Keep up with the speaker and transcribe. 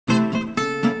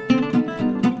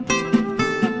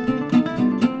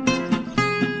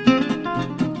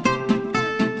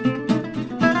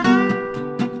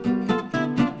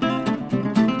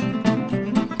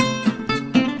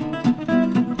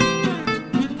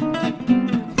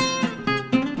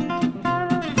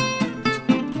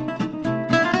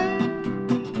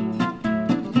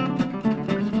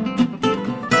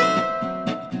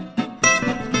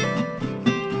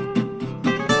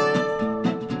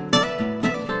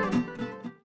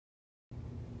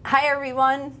Hi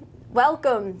everyone,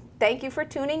 welcome. Thank you for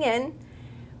tuning in.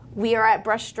 We are at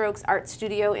Brushstrokes Art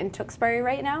Studio in Tewksbury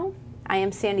right now. I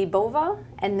am Sandy Bova,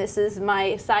 and this is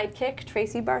my sidekick,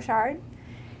 Tracy Barchard.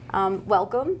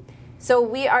 Welcome. So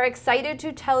we are excited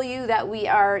to tell you that we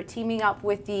are teaming up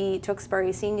with the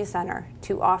Tewksbury Senior Center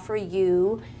to offer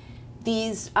you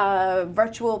these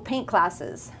virtual paint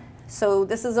classes. So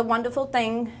this is a wonderful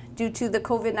thing. Due to the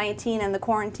COVID-19 and the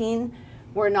quarantine,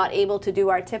 we're not able to do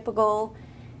our typical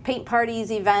paint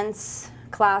parties, events,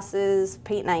 classes,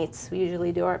 paint nights. We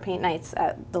usually do our paint nights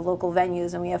at the local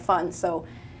venues and we have fun. So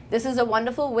this is a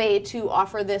wonderful way to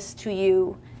offer this to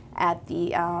you at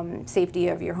the safety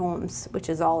of your homes, which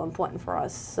is all important for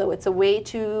us. So it's a way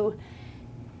to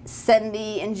send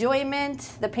the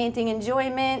enjoyment, the painting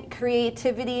enjoyment,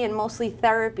 creativity, and mostly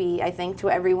therapy, I think, to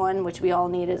everyone, which we all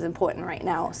need is important right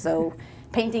now. So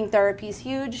painting therapy is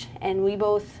huge, and we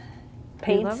both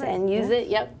paint and use it.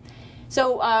 Yep.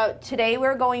 So today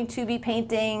we're going to be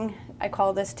painting, I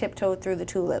call this Tiptoe Through the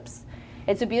Tulips.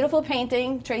 It's a beautiful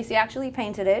painting. Tracy actually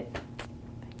painted it.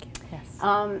 Yes.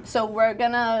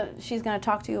 So she's gonna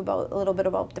talk to you a little bit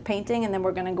about the painting, and then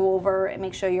we're gonna go over and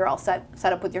make sure you're all set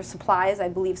up with your supplies. I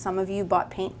believe some of you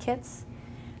bought paint kits.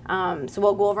 So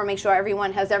we'll go over, make sure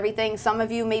everyone has everything. Some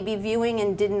of you may be viewing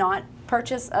and did not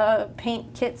purchase a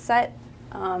paint kit set.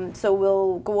 So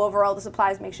we'll go over all the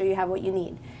supplies, make sure you have what you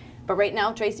need. But right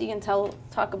now, Tracy, you can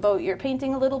talk about your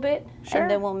painting a little bit, Sure.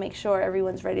 And then we'll make sure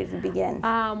everyone's ready to begin.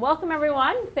 Welcome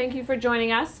everyone. Thank you for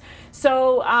joining us.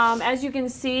 So as you can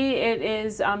see, it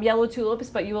is yellow tulips,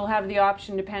 but you will have the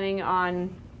option depending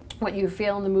on what you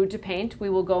feel in the mood to paint. We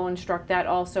will go instruct that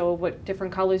also, what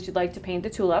different colors you'd like to paint the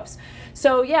tulips.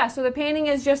 So yeah, so the painting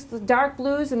is just the dark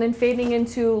blues and then fading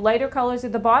into lighter colors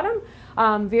at the bottom.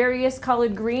 Various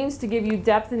colored greens to give you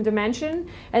depth and dimension,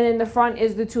 and then the front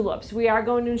is the tulips. We are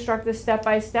going to instruct this step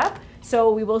by step,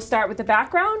 so we will start with the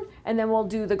background, and then we'll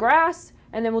do the grass,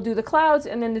 and then we'll do the clouds,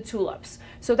 and then the tulips.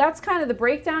 So that's kind of the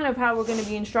breakdown of how we're going to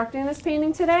be instructing this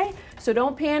painting today. So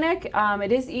don't panic.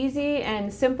 It is easy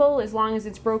and simple as long as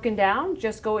it's broken down.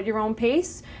 Just go at your own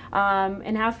pace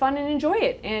and have fun and enjoy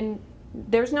it. And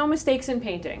there's no mistakes in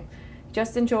painting.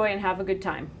 Just enjoy and have a good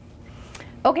time.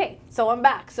 Okay, so I'm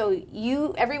back. So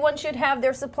everyone should have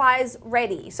their supplies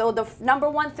ready. So the number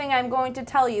one thing I'm going to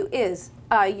tell you is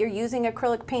you're using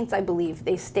acrylic paints, I believe.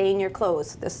 They stain your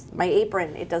clothes. My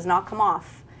apron, it does not come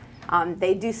off.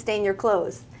 They do stain your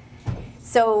clothes.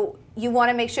 So you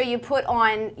want to make sure you put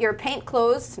on your paint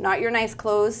clothes, not your nice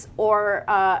clothes, or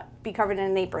be covered in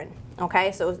an apron.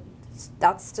 Okay, so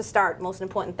that's to start, most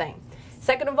important thing.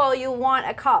 Second of all, you'll want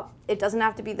a cup. It doesn't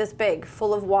have to be this big,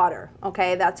 full of water,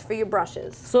 okay? That's for your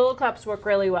brushes. Solo cups work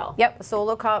really well. Yep, a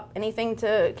solo cup, anything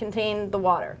to contain the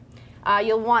water.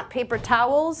 You'll want paper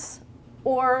towels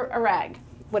or a rag,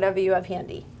 whatever you have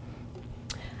handy.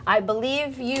 I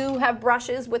believe you have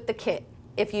brushes with the kit.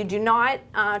 If you do not,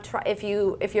 if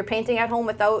you're painting at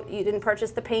home you didn't purchase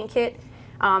the paint kit,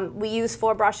 we use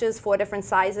 4 brushes, 4 different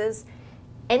sizes.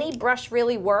 Any brush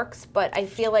really works, but I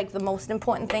feel like the most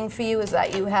important thing for you is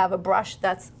that you have a brush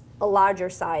that's a larger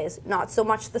size, not so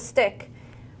much the stick,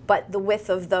 but the width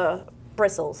of the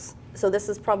bristles. So this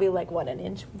is probably like, what, an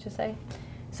inch, would you say?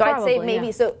 So probably, I'd say maybe,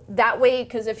 yeah. So that way,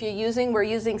 because if we're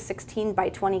using 16 by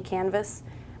 20 canvas.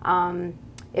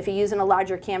 If you're using a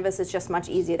larger canvas, it's just much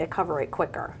easier to cover it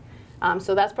quicker.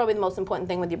 So that's probably the most important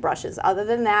thing with your brushes. Other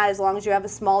than that, as long as you have a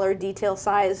smaller detail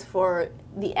size for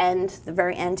the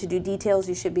very end to do details,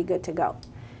 you should be good to go.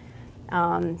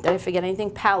 Did I forget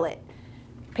anything? Palette.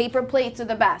 Paper plates are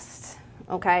the best,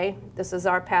 okay? This is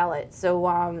our palette. So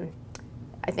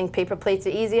I think paper plates are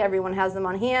easy. Everyone has them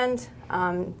on hand.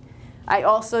 I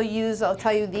also use, I'll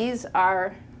tell you, these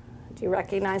are, do you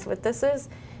recognize what this is?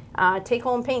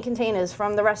 Take-home paint containers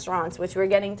from the restaurants, which we're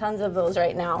getting tons of those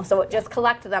right now. So just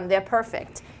collect them. They're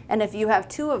perfect. And if you have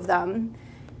 2 of them,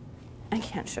 I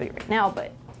can't show you right now,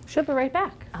 but she'll be right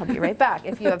back. I'll be right back.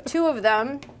 If you have 2 of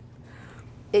them,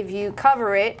 if you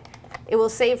cover it, it will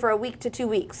save for a week to 2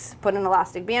 weeks. Put an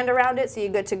elastic band around it so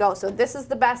you're good to go. So this is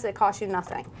the best. It costs you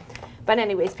nothing. But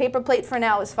anyways, paper plate for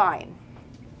now is fine.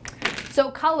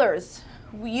 So colors.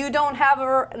 You don't have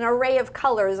an array of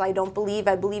colors, I don't believe.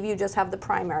 I believe you just have the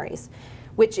primaries,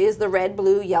 which is the red,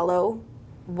 blue, yellow,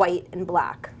 white, and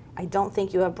black. I don't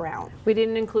think you have brown. We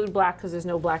didn't include black because there's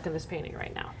no black in this painting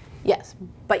right now. Yes,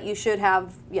 but you should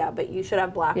have,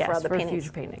 black for other paintings.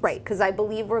 Future paintings. Right, because I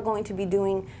believe we're going to be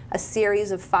doing a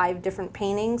series of 5 different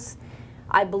paintings.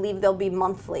 I believe they'll be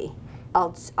monthly.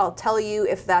 I'll tell you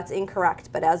if that's incorrect,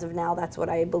 but as of now, that's what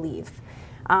I believe.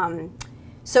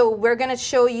 So we're going to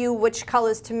show you which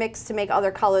colors to mix to make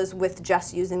other colors with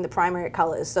just using the primary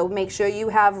colors. So make sure you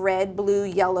have red, blue,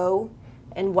 yellow,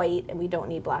 and white, and we don't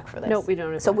need black for this. Nope, we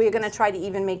don't. So we're going to try to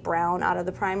even make brown out of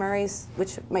the primaries,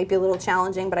 which might be a little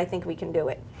challenging, but I think we can do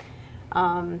it.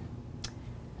 I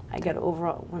went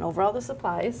over all the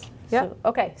supplies. Yep. So,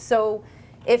 okay, so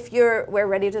we're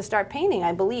ready to start painting,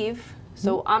 I believe.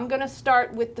 So I'm going to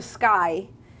start with the sky,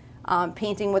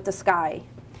 painting with the sky.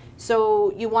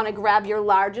 So you want to grab your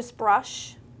largest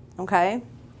brush, okay,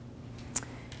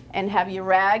 and have your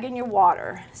rag and your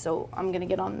water. So I'm going to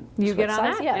get on. You get on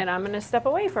sides? that, yeah. and I'm going to step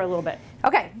away for a little bit.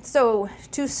 Okay, so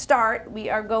to start, we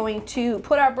are going to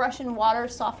put our brush in water,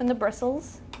 soften the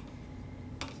bristles,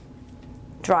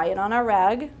 dry it on our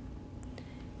rag,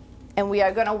 and we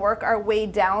are going to work our way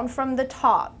down from the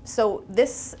top. So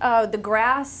this, the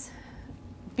grass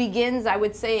begins, I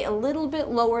would say, a little bit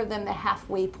lower than the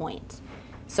halfway point.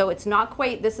 So it's not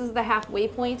quite, this is the halfway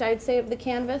point, I'd say, of the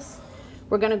canvas.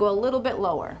 We're going to go a little bit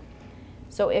lower.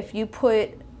 So if you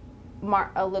put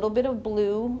a little bit of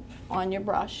blue on your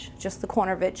brush, just the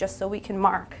corner of it, just so we can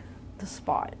mark the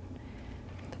spot.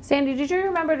 Sandy, did you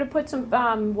remember to put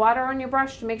some water on your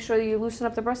brush to make sure that you loosen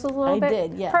up the bristles a little bit? I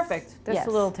did, yes. Perfect. That's yes.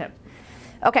 a little tip.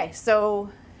 Okay, so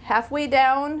halfway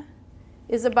down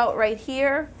is about right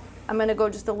here. I'm going to go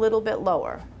just a little bit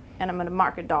lower, and I'm going to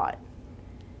mark a dot.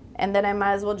 And then I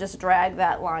might as well just drag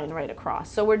that line right across.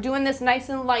 So we're doing this nice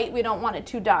and light. We don't want it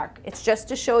too dark. It's just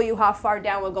to show you how far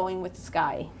down we're going with the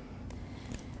sky.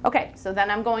 Okay, so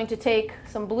then I'm going to take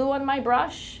some blue on my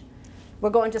brush. We're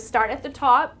going to start at the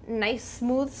top, nice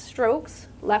smooth strokes,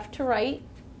 left to right.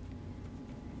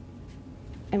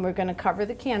 And we're going to cover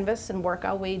the canvas and work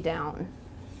our way down.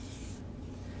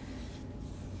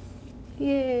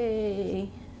 Yay,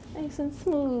 nice and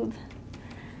smooth.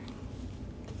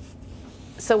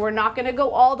 So we're not going to go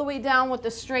all the way down with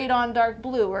the straight on dark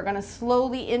blue. We're going to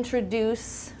slowly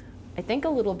introduce, I think, a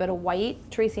little bit of white.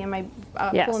 Tracy, am I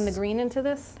yes. pulling the green into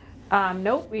this?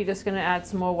 Nope, you're just going to add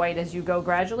some more white as you go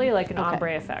gradually, like an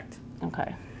ombre effect.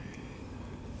 Okay.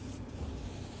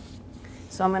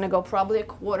 So I'm going to go probably a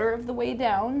quarter of the way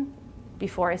down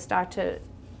before I start to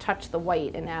touch the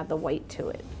white and add the white to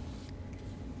it.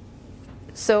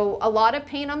 So a lot of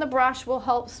paint on the brush will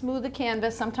help smooth the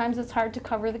canvas. Sometimes it's hard to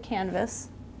cover the canvas.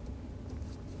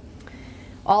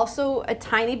 Also, a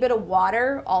tiny bit of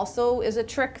water also is a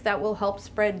trick that will help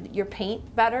spread your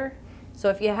paint better. So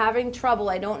if you're having trouble,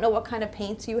 I don't know what kind of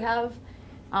paints you have,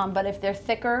 but if they're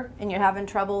thicker and you're having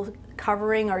trouble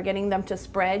covering or getting them to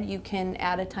spread, you can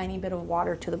add a tiny bit of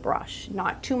water to the brush.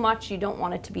 Not too much, you don't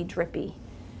want it to be drippy.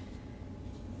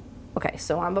 Okay,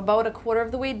 so I'm about a quarter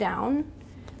of the way down.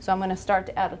 So I'm going to start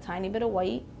to add a tiny bit of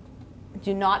white.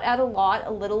 Do not add a lot,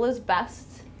 a little is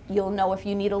best. You'll know if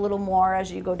you need a little more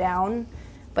as you go down,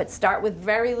 but start with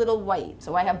very little white.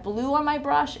 So I have blue on my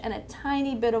brush and a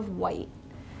tiny bit of white.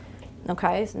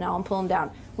 Okay, so now I'm pulling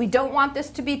down. We don't want this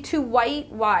to be too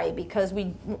white. Why? Because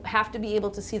we have to be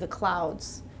able to see the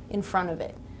clouds in front of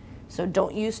it. So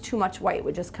don't use too much white.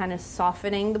 We're just kind of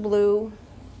softening the blue,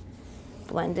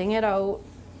 blending it out.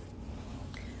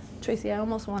 Tracy, I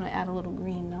almost want to add a little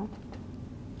green, no?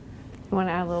 You want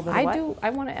to add a little bit of what? I do. I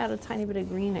want to add a tiny bit of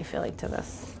green, I feel like, to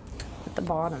this at the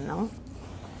bottom, no?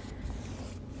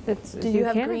 Do you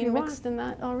have green mixed in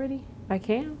that already? I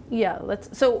can. Yeah,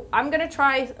 so I'm going to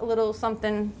try a little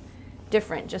something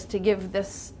different just to give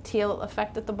this teal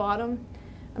effect at the bottom.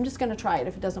 I'm just going to try it.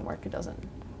 If it doesn't work, it doesn't.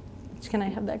 Can I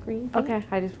have that green paint? Okay,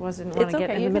 I just wasn't want to get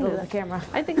in the middle of the camera.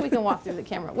 I think we can walk through the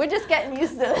camera. We're just getting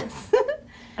used to this.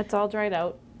 It's all dried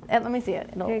out. And let me see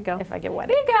it. Here you go. If I get wet.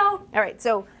 Here you go. All right,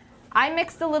 so I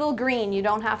mixed a little green. You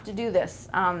don't have to do this.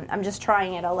 I'm just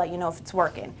trying it. I'll let you know if it's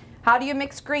working. How do you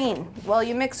mix green? Well,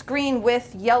 you mix green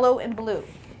with yellow and blue,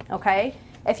 okay?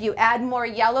 If you add more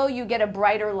yellow, you get a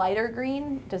brighter, lighter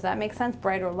green. Does that make sense?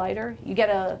 Brighter, lighter? You get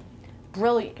a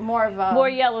brilliant, more of a... More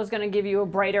yellow is going to give you a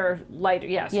brighter, lighter,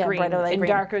 yes, yeah, green. Brighter, lighter and green.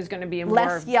 Darker is going to be a more...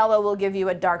 Less yellow will give you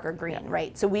a darker green, yeah.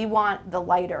 right? So we want the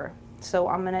lighter. So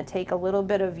I'm going to take a little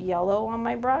bit of yellow on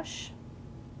my brush,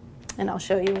 and I'll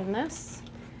show you in this.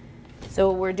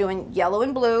 So we're doing yellow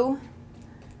and blue.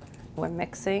 We're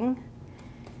mixing,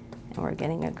 and we're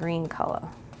getting a green color.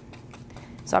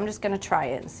 So I'm just going to try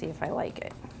it and see if I like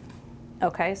it.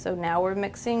 Okay, so now we're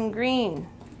mixing green.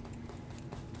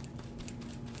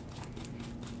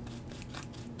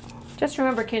 Just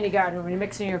remember kindergarten when you're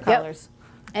mixing your colors. Yep.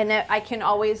 And I can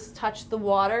always touch the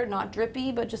water, not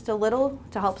drippy, but just a little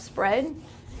to help spread.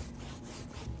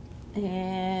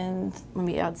 And let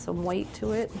me add some white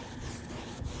to it.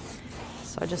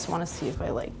 So I just want to see if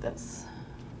I like this.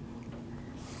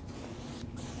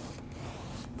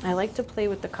 I like to play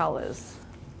with the colors.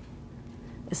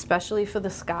 especially for the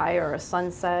sky or a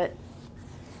sunset.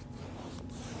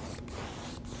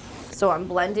 So I'm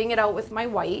blending it out with my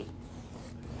white.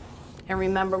 And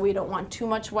remember, we don't want too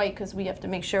much white because we have to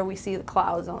make sure we see the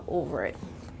clouds over it.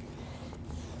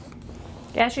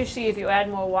 As you see, if you add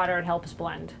more water, it helps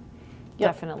blend.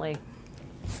 Yep. Definitely.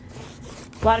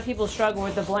 A lot of people struggle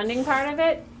with the blending part of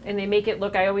it, and they make it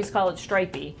look, I always call it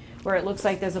stripey, where it looks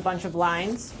like there's a bunch of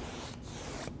lines.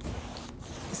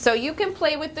 So you can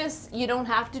play with this. You don't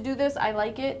have to do this. I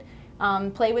like it.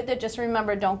 Play with it. Just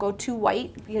remember, don't go too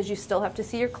white because you still have to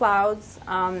see your clouds.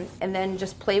 And then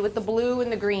just play with the blue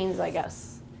and the greens, I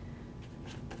guess.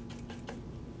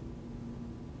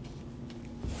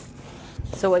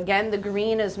 So again, the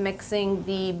green is mixing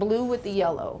the blue with the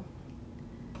yellow.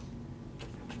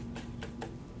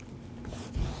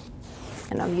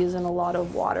 And I'm using a lot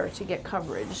of water to get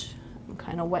coverage. I'm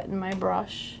kind of wetting my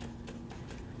brush.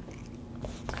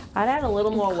 I'd add a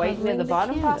little more white near the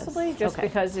bottom canvas. possibly, just Okay.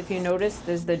 because if you notice,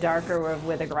 there's the darker of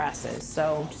where the grass is.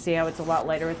 So see how it's a lot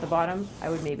lighter at the bottom? I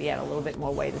would maybe add a little bit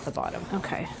more white at the bottom.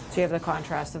 Okay. So you have the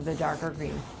contrast of the darker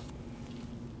green.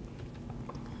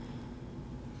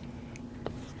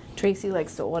 Tracy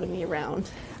likes to order me around.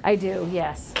 I do,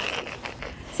 yes.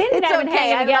 Sandy and I have been okay,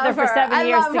 hanging I together love for her. 7 I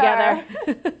years love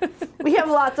together. We have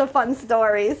lots of fun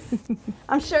stories.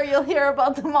 I'm sure you'll hear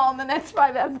about them all in the next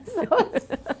 5 episodes.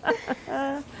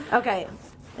 Okay.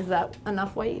 Is that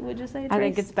enough white, would you say, Trace? I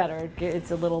think it's better.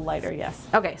 It's a little lighter, yes.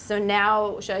 Okay, so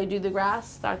now, should I do the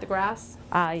grass? Start the grass?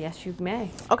 Yes, you may.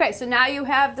 Okay, so now you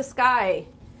have the sky.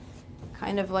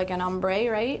 Kind of like an ombre,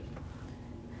 right?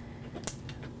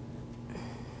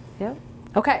 Yep.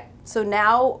 Okay, so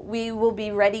now we will be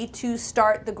ready to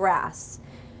start the grass.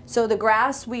 So the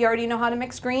grass, we already know how to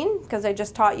mix green because I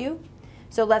just taught you.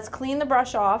 So let's clean the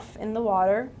brush off in the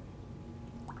water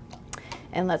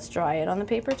and let's dry it on the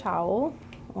paper towel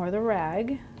or the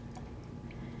rag.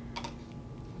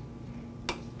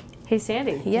 Hey,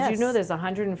 Sandy, Yes. did you know there's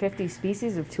 150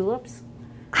 species of tulips?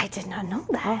 I did not know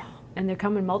that. And they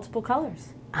come in multiple colors.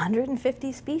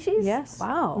 150 species? Yes.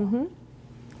 Wow. Mm-hmm.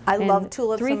 I love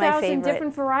tulips, are my 3,000 favorite.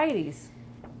 different varieties.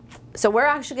 So we're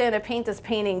actually going to paint this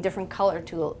painting different color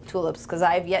tulips because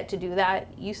I've yet to do that.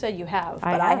 You said you have,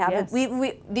 but I haven't.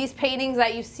 Yes. These paintings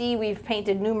that you see, we've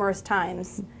painted numerous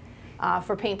times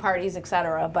for paint parties,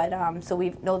 etc. But so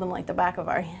we know them like the back of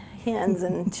our hands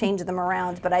and change them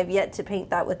around. But I've yet to paint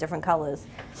that with different colors.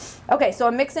 Okay, so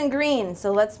I'm mixing green.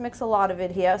 So let's mix a lot of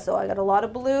it here. So I got a lot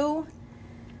of blue,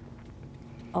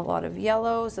 a lot of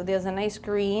yellow. So there's a nice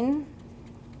green.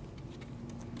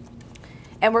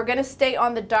 And we're going to stay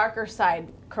on the darker side,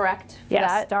 correct?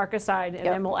 Yes, darker side, and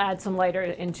Yep. then we'll add some lighter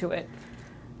into it.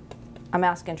 I'm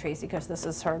asking Tracy because this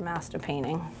is her master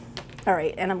painting. All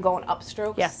right, and I'm going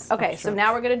upstrokes? Yes, Okay, so upstrokes.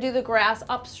 now we're going to do the grass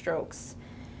upstrokes.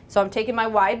 So I'm taking my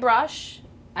wide brush.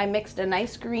 I mixed a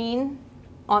nice green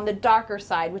on the darker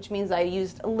side, which means I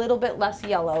used a little bit less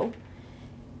yellow.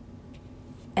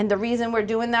 And the reason we're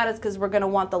doing that is because we're going to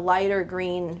want the lighter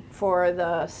green for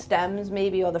the stems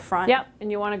maybe or the front. Yep, and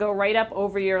you want to go right up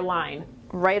over your line.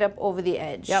 Right up over the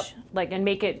edge. Yep, like, and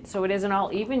make it so it isn't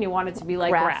all even. You want it to be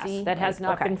like Grassy, grass that has like-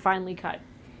 not okay. been finely cut.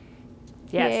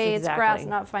 Yes, Yay, exactly. it's grass,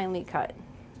 not finely cut.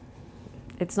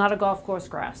 It's not a golf course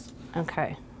grass.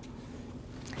 Okay.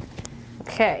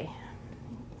 Okay.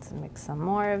 Let's mix some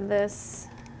more of this.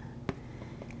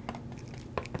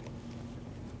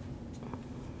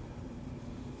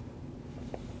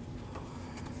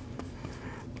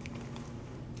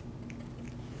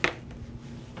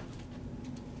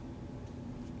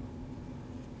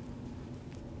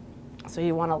 So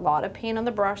you want a lot of paint on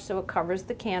the brush so it covers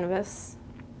the canvas.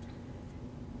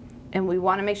 And we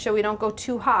want to make sure we don't go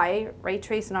too high, right,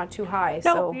 Trace? Not too high.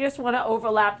 No, So you just want to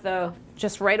overlap the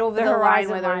just right over the the line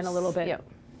horizon where line there's a little bit. Yep.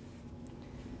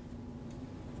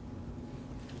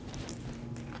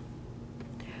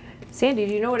 Sandy,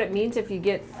 do you know what it means if you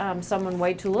get someone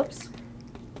white tulips?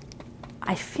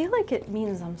 I feel like it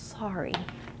means I'm sorry.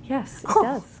 Yes, it Oh.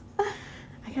 does.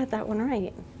 I got that one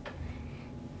right.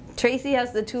 Tracy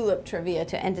has the tulip trivia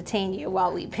to entertain you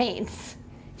while we paint.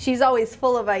 She's always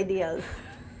full of ideas.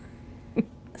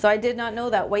 So I did not know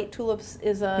that white tulips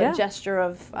is a Yeah. gesture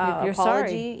of You're apology.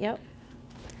 sorry. Yep.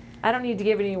 I don't need to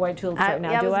give any white tulips right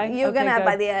now, yeah, do I? You're Okay, gonna have good.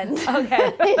 by the end.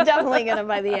 Okay. You're definitely gonna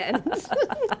by the end.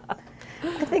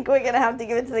 I think we're gonna have to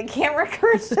give it to the camera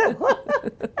commercial.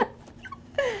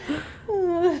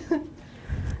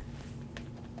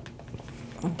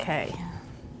 Okay.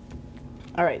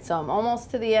 All right, so I'm almost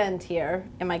to the end here.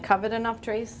 Am I covered enough,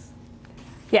 Trace?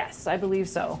 Yes, I believe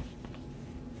so.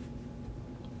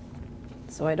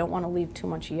 So I don't want to leave too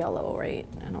much yellow, right?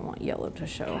 I don't want yellow to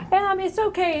show. It's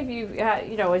okay if you,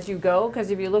 you know, as you go,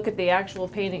 because if you look at the actual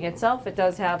painting itself, it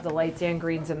does have the lights and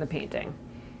greens in the painting.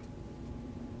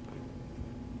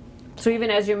 So even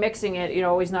as you're mixing it, you're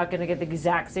always not going to get the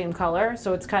exact same color.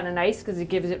 So it's kind of nice because it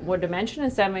gives it more dimension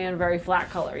instead of a very flat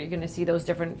color. You're going to see those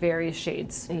different various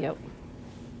shades. Yep.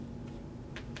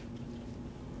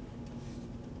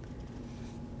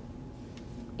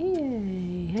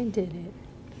 Yay, I did it.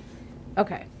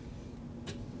 Okay.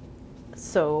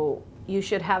 So you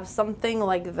should have something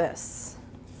like this.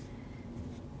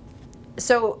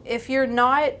 So if you're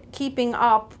not keeping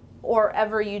up, or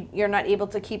ever you're not able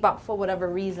to keep up for whatever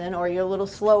reason, or you're a little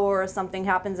slower or something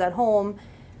happens at home,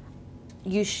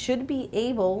 you should be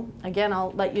able, again,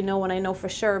 I'll let you know when I know for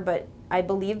sure, but I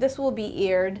believe this will be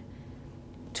aired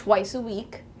twice a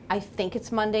week. I think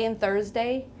it's Monday and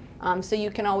Thursday, so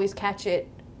you can always catch it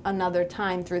another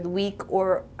time through the week,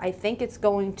 or I think it's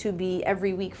going to be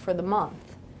every week for the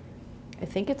month. I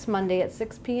think it's Monday at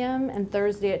 6 p.m. and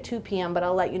Thursday at 2 p.m., but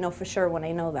I'll let you know for sure when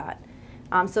I know that.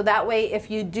 So that way, if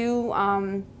you do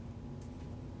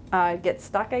get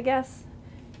stuck, I guess,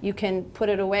 you can put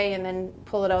it away and then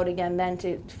pull it out again then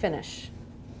to finish.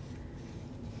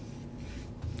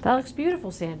 That looks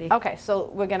beautiful, Sandy. Okay, so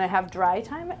we're going to have dry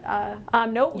time?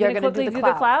 Nope, we're going to quickly do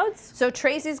the clouds. So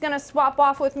Tracy's going to swap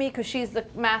off with me because she's the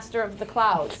master of the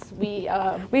clouds. We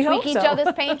tweak each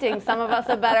other's paintings. Some of us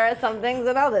are better at some things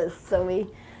than others, so we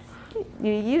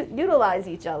utilize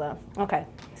each other. Okay,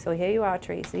 so here you are,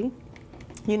 Tracy.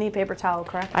 You need paper towel,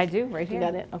 correct? I do, right here. You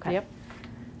got it? Okay. Yep.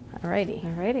 Alrighty.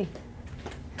 Alrighty.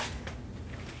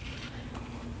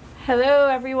 Hello,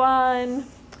 everyone.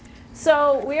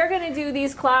 So we are going to do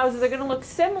these clouds. They're going to look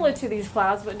similar to these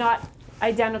clouds, but not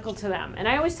identical to them. And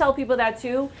I always tell people that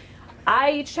too.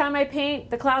 Each time I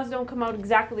paint, the clouds don't come out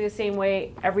exactly the same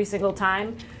way every single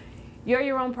time. You're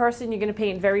your own person. You're going to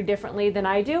paint very differently than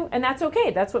I do, and that's okay.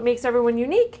 That's what makes everyone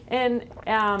unique and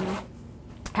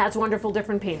has wonderful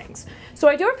different paintings. So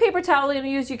I do have paper towel I'm going to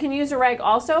use. You can use a rag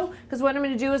also, because what I'm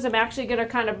going to do is I'm actually going to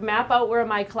kind of map out where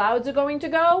my clouds are going to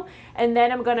go, and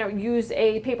then I'm going to use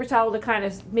a paper towel to kind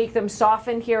of make them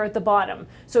soften here at the bottom.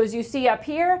 So as you see up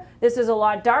here, this is a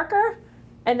lot darker,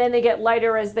 and then they get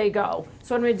lighter as they go.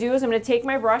 So what I'm going to do is I'm going to take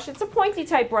my brush. It's a pointy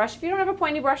type brush. If you don't have a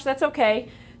pointy brush, that's okay.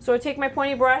 So I take my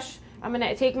pointy brush. I'm going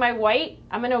to take my white.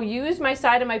 I'm going to use my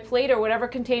side of my plate or whatever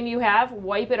container you have,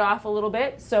 wipe it off a little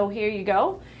bit. So here you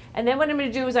go. And then what I'm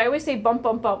going to do is I always say bump,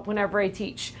 bump, bump whenever I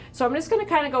teach. So I'm just going to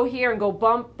kind of go here and go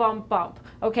bump, bump, bump.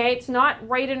 Okay, it's not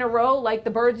right in a row like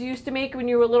the birds used to make when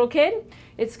you were a little kid.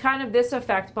 It's kind of this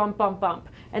effect, bump, bump, bump.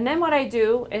 And then what I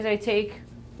do is I take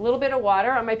a little bit of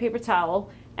water on my paper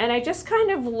towel and I just kind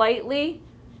of lightly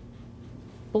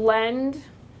blend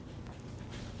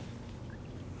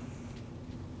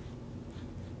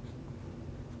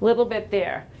a little bit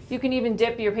there. You can even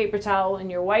dip your paper towel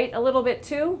in your white a little bit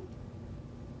too.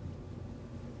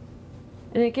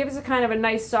 And it gives a kind of a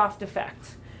nice soft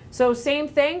effect. So same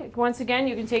thing, once again,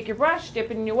 you can take your brush, dip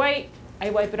it in your white,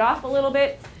 I wipe it off a little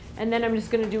bit, and then I'm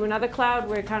just going to do another cloud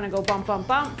where it kind of go bump, bump,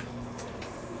 bump.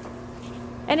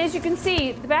 And as you can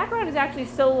see, the background is actually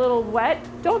still a little wet.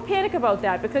 Don't panic about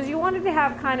that because you want it to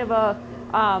have kind of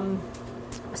a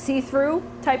see-through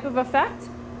type of effect.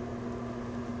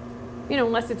 You know,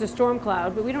 unless it's a storm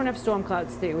cloud, but we don't have storm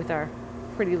clouds today with our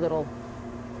pretty little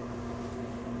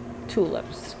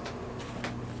tulips.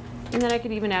 And then I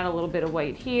could even add a little bit of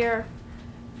white here.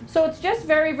 So it's just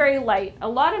very, very light. A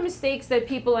lot of mistakes that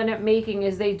people end up making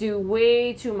is they do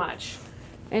way too much.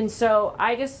 And so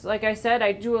I just, like I said,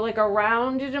 I do like a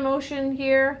rounded motion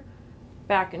here,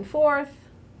 back and forth.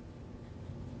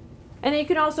 And then you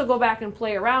can also go back and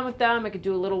play around with them. I could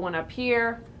do a little one up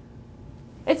here.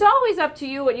 It's always up to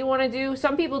you what you want to do.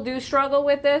 Some people do struggle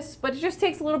with this, but it just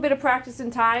takes a little bit of practice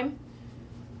and time.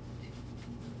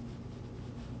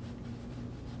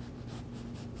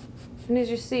 And as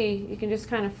you see, you can just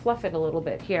kind of fluff it a little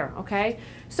bit here, okay?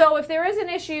 So if there is an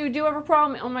issue, you do have a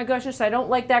problem, oh my goodness, I don't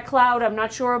like that cloud, I'm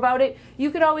not sure about it, you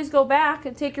could always go back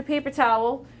and take your paper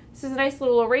towel. This is a nice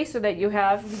little eraser that you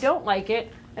have if you don't like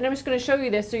it. And I'm just going to show you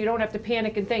this so you don't have to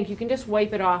panic and think. You can just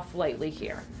wipe it off lightly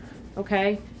here,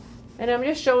 okay? And I'm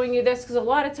just showing you this because a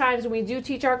lot of times when we do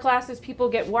teach our classes, people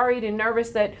get worried and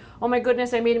nervous that, oh my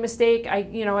goodness, I made a mistake,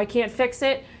 I can't fix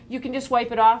it. You can just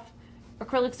wipe it off.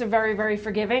 Acrylics are very, very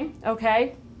forgiving,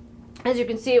 okay? As you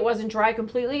can see, it wasn't dry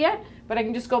completely yet, but I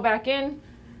can just go back in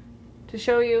to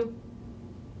show you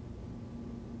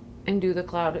and do the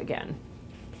cloud again.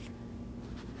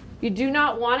 You do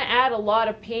not want to add a lot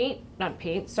of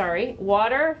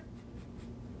water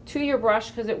to your brush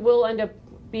because it will end up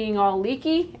being all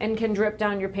leaky and can drip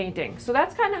down your painting. So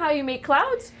that's kind of how you make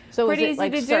clouds. So pretty is it easy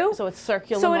like to do. So it's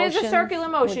circular so motion? So it is a circular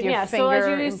motion, yeah. So as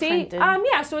you can see,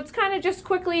 yeah, so it's kind of just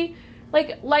quickly,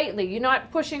 like lightly. You're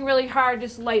not pushing really hard,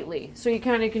 just lightly. So you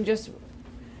kind of can just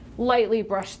lightly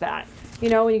brush that. You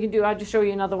know, and you can do, I'll just show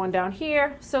you another one down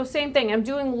here. So same thing, I'm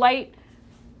doing light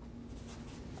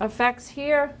effects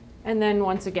here, and then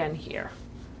once again here.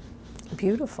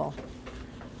 Beautiful.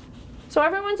 So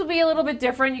everyone's will be a little bit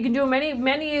different. You can do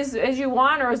many as you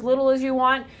want or as little as you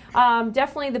want.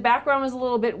 Definitely the background is a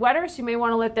little bit wetter, so you may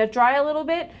want to let that dry a little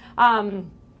bit.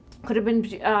 Could have been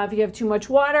if you have too much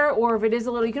water, or if it is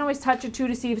a little, you can always touch it too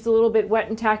to see if it's a little bit wet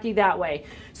and tacky that way.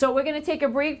 So we're going to take a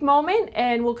brief moment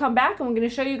and we'll come back and we're going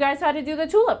to show you guys how to do the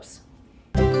tulips.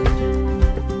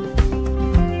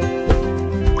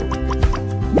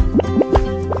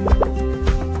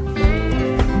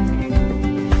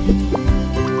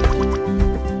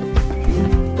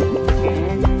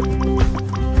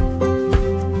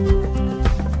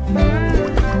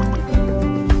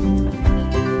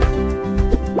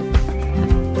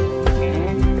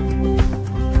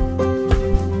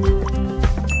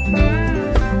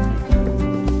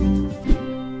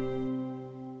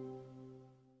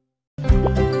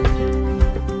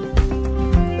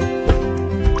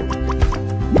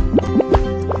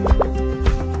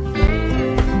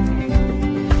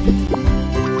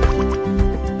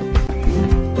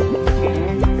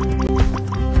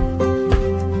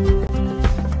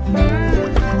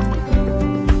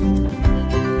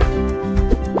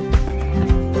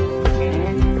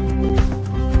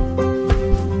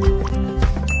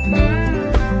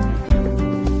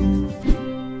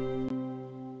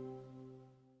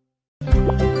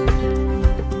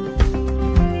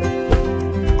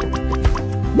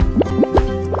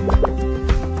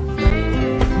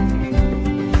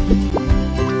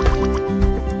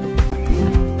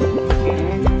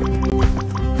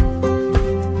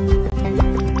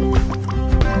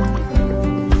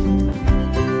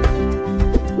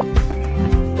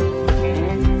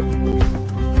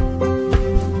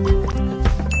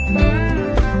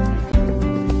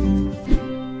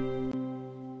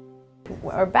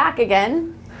 We're back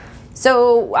again.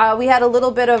 So we had a little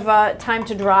bit of time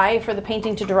to dry for the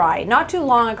painting to dry. Not too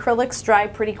long. Acrylics dry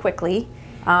pretty quickly.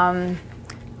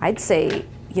 I'd say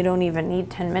you don't even need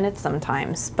 10 minutes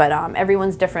sometimes, but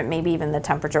everyone's different, maybe even the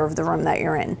temperature of the room that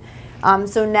you're in.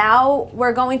 So now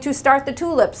we're going to start the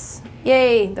tulips.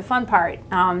 Yay, the fun part.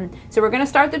 So we're going to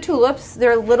start the tulips.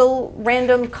 They're little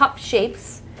random cup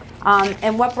shapes.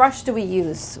 And what brush do we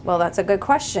use? Well, that's a good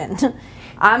question.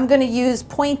 I'm going to use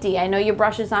pointy. I know your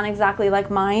brushes aren't exactly like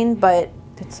mine, but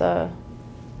it's a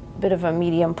bit of a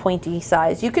medium pointy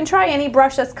size. You can try any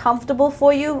brush that's comfortable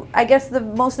for you. I guess the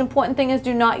most important thing is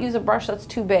do not use a brush that's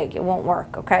too big. It won't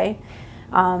work, okay?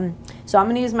 So I'm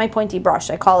going to use my pointy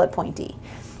brush. I call it pointy.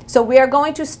 So we are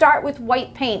going to start with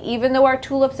white paint. Even though our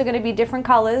tulips are going to be different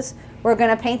colors, we're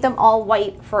going to paint them all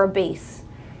white for a base.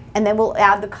 And then we'll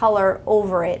add the color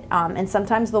over it. And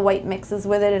sometimes the white mixes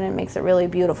with it and it makes it really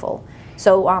beautiful.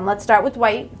 So let's start with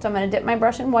white. So I'm going to dip my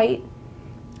brush in white.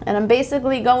 And I'm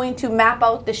basically going to map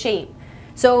out the shape.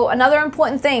 So another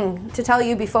important thing to tell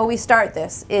you before we start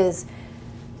this is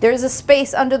there's a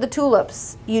space under the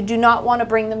tulips. You do not want to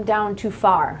bring them down too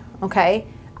far, okay?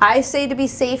 I say to be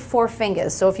safe, 4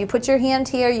 fingers. So if you put your hand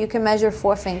here, you can measure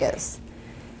 4 fingers.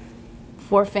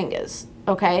 4 fingers,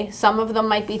 okay? Some of them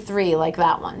might be 3 like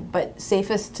that one, but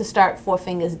safest to start 4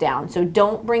 fingers down. So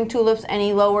don't bring tulips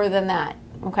any lower than that,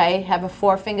 okay? Have a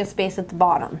 4-finger space at the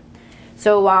bottom.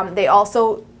 So they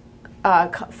also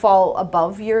fall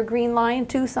above your green line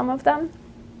too, some of them.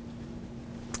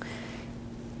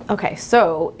 Okay,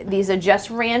 so these are just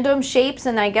random shapes,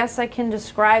 and I guess I can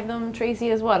describe them,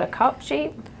 Tracy, as what, a cup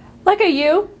shape? Like a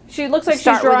U. She looks like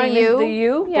she's drawing the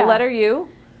U, the letter U.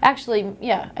 Actually,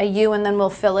 yeah, a U, and then we'll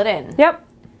fill it in. Yep.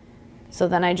 So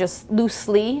then I just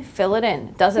loosely fill it in.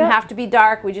 It doesn't have to be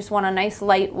dark. We just want a nice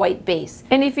light white base.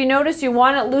 And if you notice, you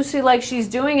want it loosely like she's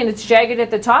doing, and it's jagged at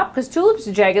the top, because tulips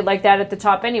are jagged like that at the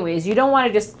top anyways. You don't want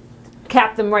to just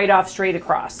cap them right off straight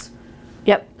across.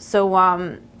 Yep. So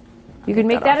you can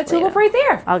make that a tulip right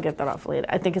there. I'll get that off later.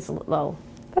 I think it's a little low.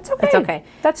 That's okay. It's okay.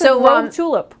 That's a rogue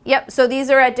tulip. Yep. So these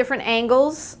are at different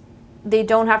angles. They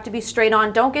don't have to be straight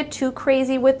on. Don't get too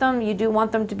crazy with them. You do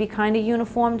want them to be kind of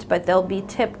uniformed, but they'll be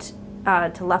tipped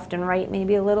to left and right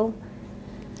maybe a little.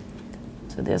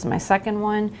 So there's my second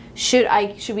one. Should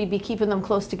we be keeping them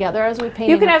close together as we paint?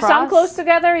 You can have some close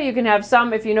together. You can have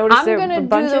some, if you notice, I'm going to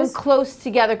do them close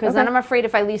together because then I'm afraid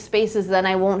if I leave spaces, then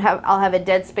I'll have a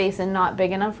dead space and not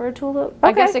big enough for a tulip. Okay.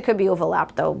 I guess it could be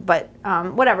overlapped though, but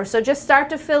whatever. So just start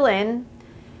to fill in.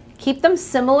 Keep them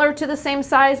similar to the same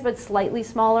size, but slightly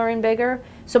smaller and bigger.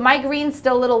 So my green's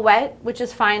still a little wet, which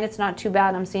is fine. It's not too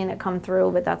bad. I'm seeing it come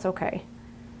through, but that's okay.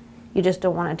 You just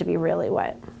don't want it to be really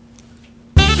wet.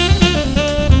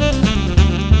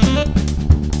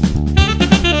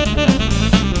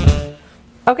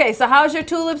 Okay, so how's your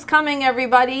tulips coming,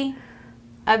 everybody?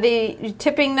 Are they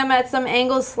tipping them at some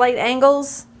angles, slight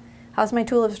angles? How's my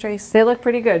tulips, Trace? They look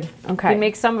pretty good. Okay. We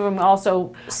make some of them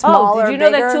also smaller. Oh, did you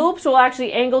know bigger? that tulips will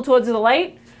actually angle towards the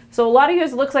light? So a lot of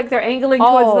yours looks like they're angling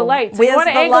towards the light. So you want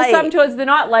to angle some towards the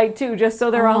not light too, just so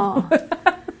they're all...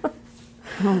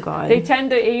 Oh, God. They tend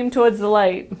to aim towards the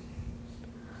light.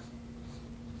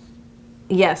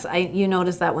 Yes, you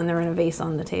notice that when they're in a vase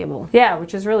on the table. Yeah,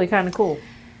 which is really kind of cool.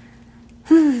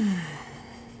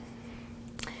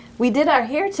 We did our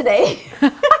hair today.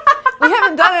 We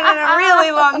haven't done it in a really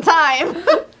long time.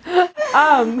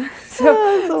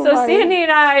 So Sandy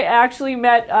and I actually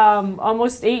met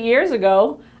almost 8 years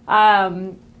ago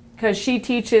because she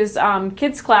teaches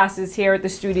kids classes here at the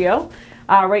studio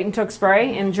right in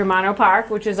Tewksbury in Germano Park,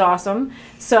 which is awesome.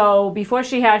 So before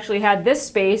she actually had this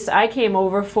space, I came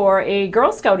over for a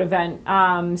Girl Scout event.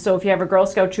 So if you have a Girl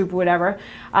Scout troop or whatever,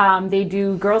 they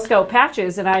do Girl Scout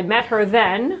patches, and I met her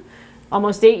then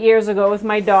almost 8 years ago with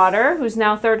my daughter, who's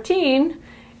now 13,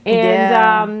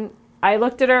 and I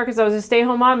looked at her because I was a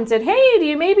stay-home mom and said, hey, do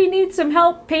you maybe need some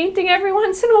help painting every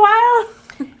once in a while?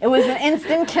 It was an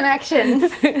instant connection.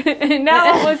 And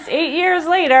now almost 8 years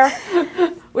later,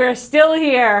 we're still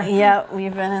here. Yeah,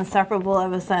 we've been inseparable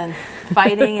ever since,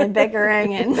 fighting and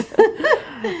bickering. And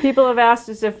people have asked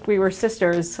us if we were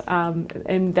sisters,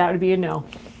 and that would be a no.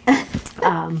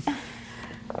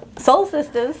 Soul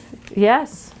sisters.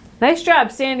 Yes. Nice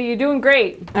job, Sandy. You're doing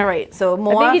great. All right, so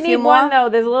more. I think you need one though.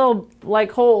 There's a little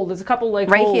like hole. There's a couple like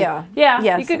right holes. here. Yeah.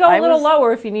 Yes, you could go a little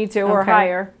lower if you need to, or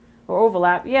higher, or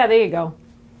overlap. Yeah, there you go.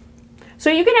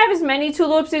 So you can have as many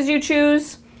tulips as you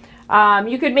choose.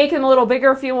 You could make them a little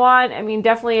bigger if you want. I mean,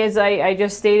 definitely, as I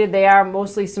just stated, they are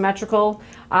mostly symmetrical,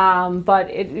 but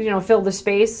it fill the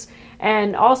space.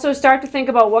 And also start to think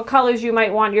about what colors you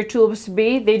might want your tulips to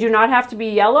be. They do not have to be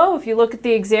yellow. If you look at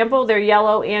the example, they're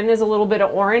yellow and there's a little bit of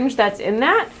orange that's in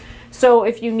that. So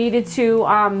if you needed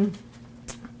to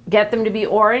get them to be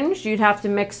orange, you'd have to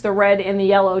mix the red and the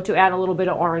yellow to add a little bit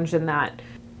of orange in that.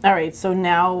 All right, so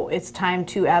now it's time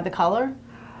to add the color?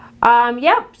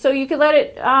 Yep, so you could let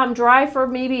it dry for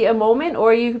maybe a moment,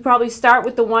 or you could probably start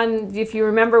with the one, if you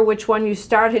remember which one you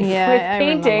started with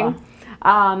painting.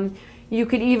 You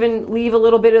could even leave a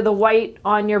little bit of the white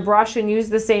on your brush and use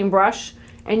the same brush.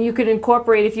 And you could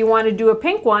incorporate, if you want to do a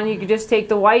pink one, you could just take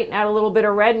the white and add a little bit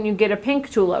of red and you get a pink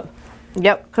tulip.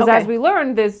 Yep. Because as we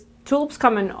learned, there's tulips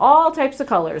come in all types of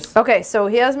colors. Okay, so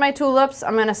here's my tulips.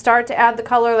 I'm going to start to add the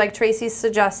color like Tracy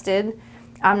suggested.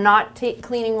 I'm not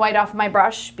cleaning white off my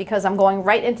brush because I'm going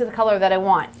right into the color that I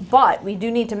want. But we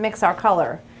do need to mix our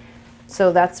color.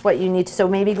 So that's what you need to, so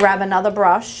maybe grab another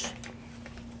brush.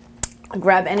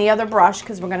 Grab any other brush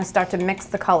because we're going to start to mix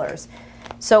the colors.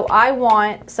 So I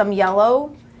want some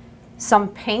yellow, some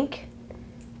pink,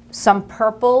 some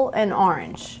purple, and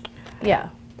orange. Yeah.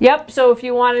 Yep, so if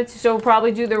you wanted to, so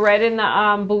probably do the red and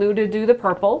the blue to do the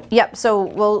purple. Yep,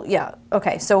 so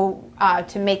okay, so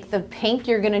to make the pink,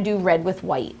 you're going to do red with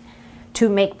white. To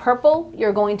make purple,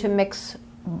 you're going to mix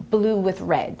blue with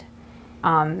red.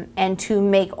 And to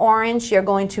make orange, you're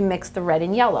going to mix the red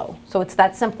and yellow. So it's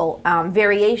that simple.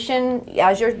 Variation,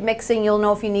 as you're mixing, you'll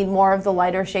know if you need more of the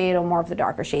lighter shade or more of the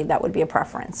darker shade. That would be a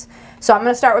preference. So I'm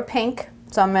going to start with pink.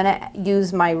 So I'm going to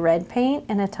use my red paint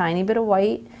and a tiny bit of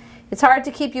white. It's hard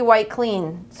to keep your white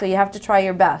clean, so you have to try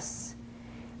your best.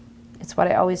 It's what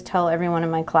I always tell everyone in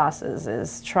my classes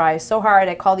is try so hard.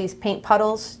 I call these paint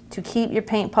puddles to keep your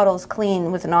paint puddles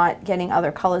clean with not getting other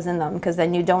colors in them, because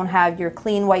then you don't have your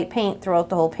clean white paint throughout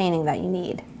the whole painting that you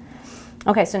need.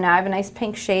 Okay, so now I have a nice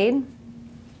pink shade.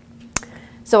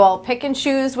 So I'll pick and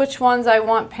choose which ones I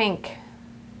want pink.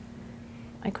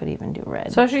 I could even do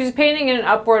red. So she's painting in an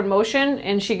upward motion,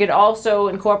 and she could also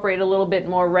incorporate a little bit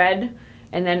more red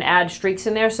and then add streaks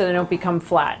in there so they don't become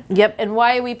flat. Yep, and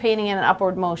why are we painting in an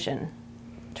upward motion,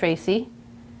 Tracy?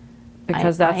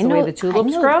 Because that's the way the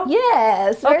tulips grow?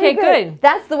 Yes, very okay, good.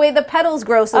 That's the way the petals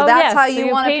grow, so that's how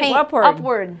you want to paint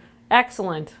upward.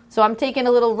 Excellent. So I'm taking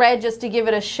a little red just to give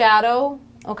it a shadow.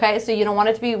 Okay, so you don't want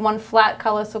it to be one flat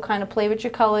color, so kind of play with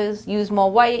your colors. Use more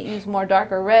white, use more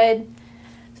darker red.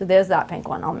 So there's that pink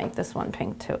one. I'll make this one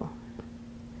pink too.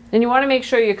 And you want to make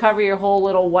sure you cover your whole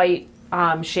little white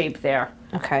shape there.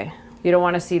 Okay. You don't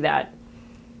want to see that.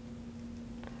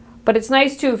 But it's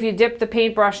nice too if you dip the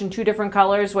paintbrush in 2 different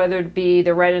colors, whether it be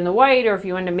the red and the white, or if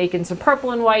you end up making some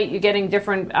purple and white, you're getting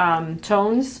different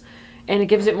tones, and it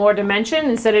gives it more dimension.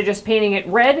 Instead of just painting it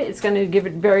red, it's going to give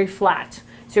it very flat.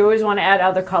 So you always want to add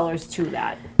other colors to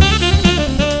that.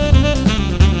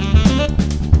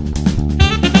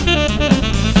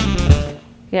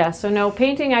 Yeah, so no,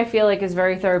 painting I feel like is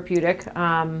very therapeutic.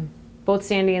 Both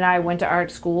Sandy and I went to art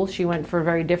school. She went for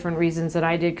very different reasons than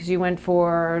I did, because you went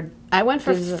for... I went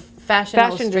for fashion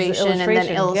illustration and then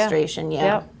illustration, yeah.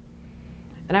 Yep.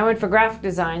 And I went for graphic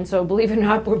design, so believe it or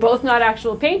not, we're both not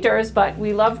actual painters, but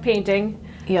we love painting.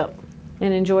 Yep.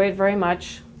 And enjoy it very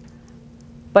much.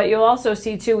 But you'll also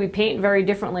see too, we paint very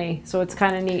differently, so it's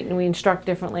kind of neat, and we instruct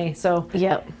differently. So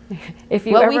yep. If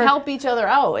you we help each other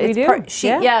out. We do.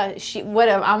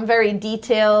 I'm very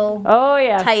detail. Oh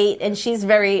yeah. Tight, and she's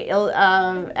very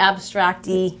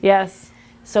abstracty. Yes.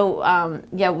 So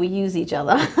yeah, we use each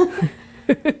other.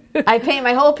 I paint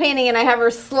my whole painting, and I have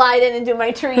her slide in and do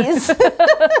my trees.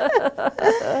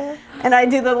 And I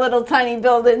do the little tiny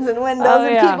buildings and windows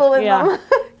and people in them.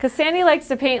 Because Sandy likes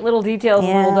to paint little details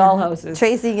in little dollhouses.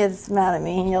 Tracy gets mad at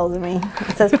me. He yells at me.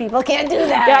 He says, people can't do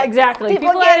that. Yeah, exactly.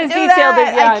 People can't do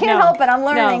that. I can't help it. I'm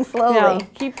learning slowly. No.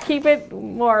 Keep it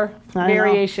more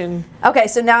variation. Okay,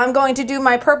 so now I'm going to do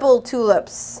my purple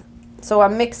tulips. So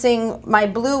I'm mixing my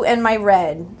blue and my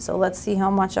red. So let's see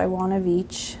how much I want of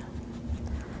each.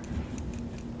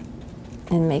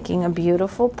 And making a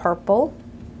beautiful purple.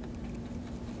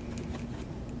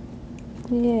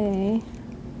 Yay.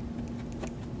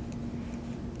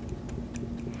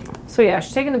 So yeah,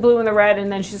 she's taking the blue and the red, and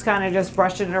then she's kind of just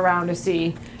brushing it around to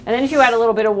see. And then if you add a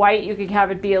little bit of white, you could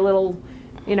have it be a little,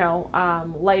 you know,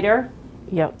 lighter.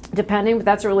 Yep. Depending, but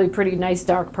that's a really pretty nice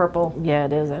dark purple. Yeah,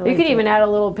 it is. You could even add a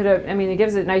little bit of, I mean, it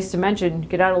gives it nice dimension. You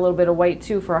could add a little bit of white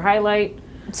too for a highlight.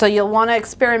 So you'll want to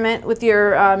experiment with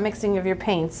your mixing of your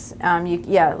paints.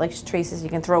 Yeah, like Tracy says, you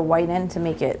can throw white in to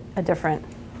make it a different.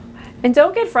 And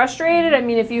don't get frustrated. I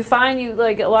mean, if you find you,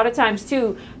 like a lot of times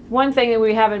too, one thing that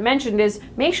we haven't mentioned is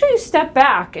make sure you step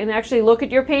back and actually look at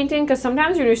your painting, because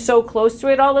sometimes when you're so close to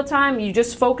it all the time, you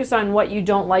just focus on what you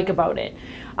don't like about it.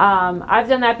 I've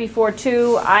done that before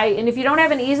too. And if you don't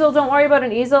have an easel, don't worry about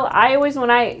an easel. I always, when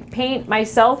I paint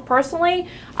myself personally,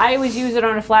 I always use it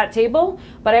on a flat table,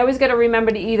 but I always got to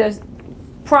remember to either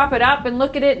prop it up and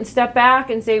look at it and step back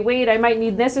and say, wait, I might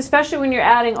need this, especially when you're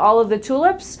adding all of the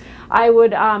tulips. I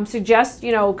would suggest,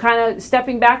 you know, kind of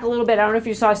stepping back a little bit. I don't know if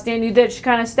you saw Stan, did. She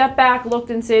kind of stepped back, looked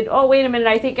and said, oh, wait a minute,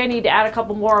 I think I need to add a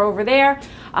couple more over there.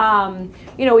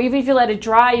 You know, even if you let it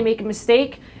dry, you make a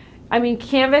mistake. I mean,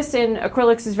 canvas and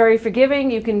acrylics is very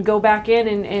forgiving. You can go back in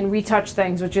and retouch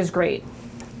things, which is great.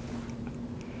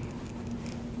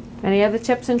 Any other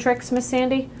tips and tricks, Miss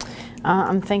Sandy?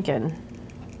 I'm thinking.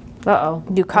 Uh-oh.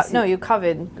 You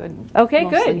covered good. Okay,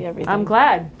 good. Everything. I'm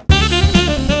glad.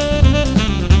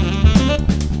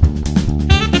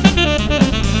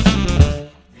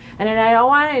 And then I don't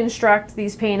want to instruct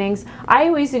these paintings. I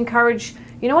always encourage,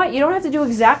 you know what, you don't have to do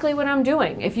exactly what I'm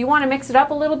doing. If you want to mix it up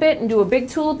a little bit and do a big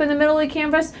tulip in the middle of the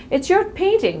canvas, it's your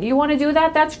painting. You want to do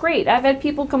that? That's great. I've had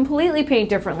people completely paint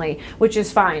differently, which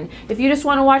is fine. If you just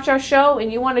want to watch our show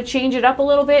and you want to change it up a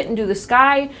little bit and do the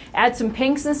sky, add some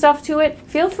pinks and stuff to it,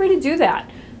 feel free to do that.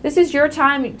 This is your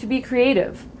time to be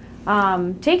creative.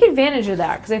 Take advantage of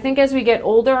that, because I think as we get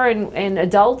older and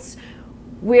adults,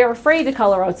 we're afraid to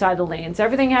color outside the lanes.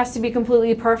 Everything has to be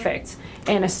completely perfect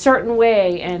in a certain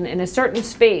way and in a certain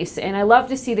space. And I love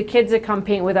to see the kids that come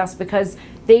paint with us, because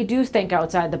they do think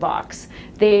outside the box.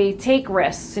 They take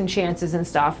risks and chances and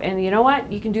stuff. And you know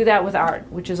what? You can do that with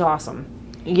art, which is awesome.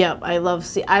 Yep, I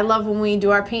love when we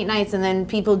do our paint nights and then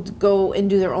people go and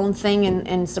do their own thing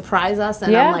and surprise us,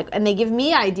 and I'm like, and they give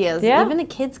me ideas. Yeah. Even the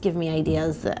kids give me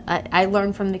ideas. I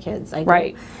learn from the kids.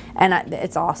 Right. And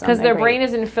it's awesome. Because their brain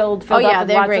isn't filled up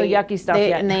with lots of yucky stuff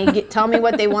yet. And they tell me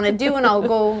what they want to do, and I'll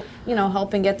go, you know,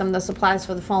 help and get them the supplies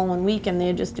for the following week, and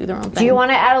they just do their own thing. Do you want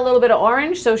to add a little bit of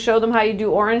orange? So show them how you do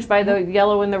orange by the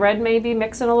yellow and the red, maybe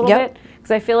mixing a little bit.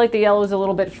 Because I feel like the yellow is a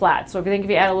little bit flat. So if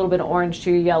you add a little bit of orange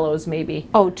to your yellows, maybe.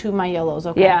 Oh, to my yellows,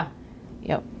 okay. Yeah.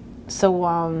 Yep.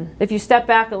 So if you step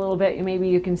back a little bit, maybe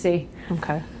you can see.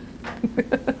 Okay.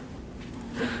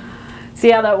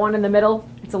 See how that one in the middle?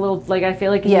 It's a little, like, I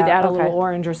feel like you need to add a little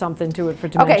orange or something to it for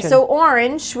dimension. Okay, so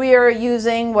orange, we are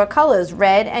using what colors?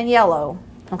 Red and yellow.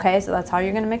 Okay, so that's how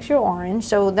you're going to mix your orange.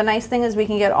 So the nice thing is we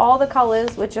can get all the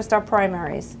colors with just our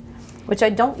primaries, which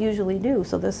I don't usually do,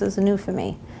 so this is new for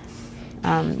me.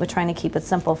 We're trying to keep it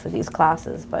simple for these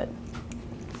classes, but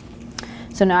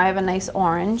so now I have a nice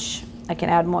orange. I can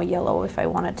add more yellow if I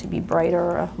want it to be brighter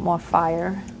or more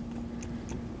fire.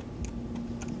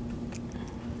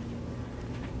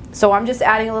 So I'm just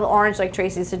adding a little orange like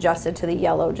Tracy suggested to the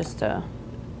yellow just to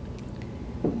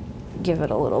give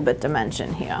it a little bit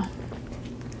dimension here.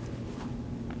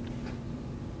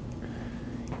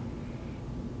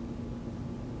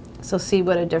 So see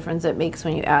what a difference it makes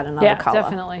when you add another color. Yeah,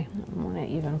 definitely. I want to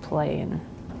even play and...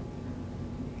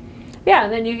 Yeah,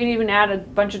 and then you can even add a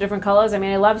bunch of different colors. I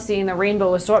mean, I love seeing the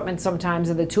rainbow assortment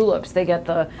sometimes of the tulips. They get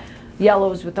the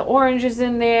yellows with the oranges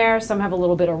in there. Some have a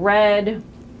little bit of red.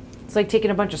 It's like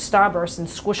taking a bunch of Starbursts and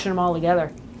squishing them all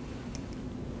together.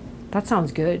 That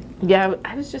sounds good. Yeah,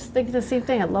 I was just thinking the same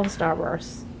thing. I love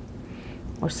Starbursts.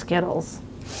 Or Skittles.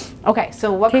 Okay,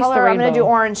 so what Taste color? the I'm going to rainbow. do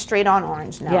orange, straight on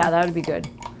orange now. Yeah, that would be good.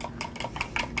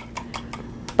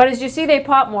 But as you see, they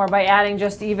pop more by adding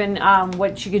just even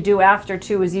what you could do after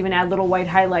too is even add little white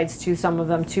highlights to some of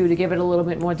them too to give it a little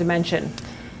bit more dimension.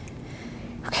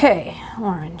 Okay,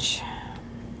 orange.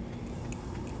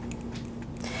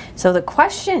 So the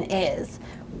question is,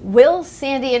 will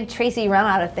Sandy and Tracy run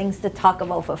out of things to talk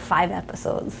about for 5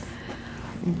 episodes?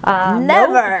 Never.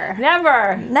 Nope.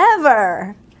 Never.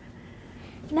 Never.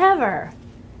 Never.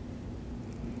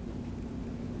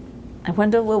 I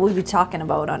wonder what we'll be talking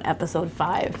about on episode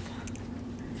 5.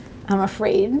 I'm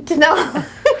afraid to know.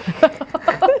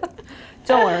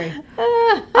 Don't worry.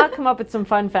 I'll come up with some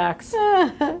fun facts.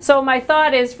 So my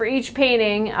thought is for each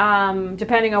painting,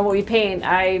 depending on what we paint,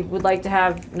 I would like to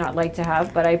have, not like to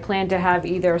have, but I plan to have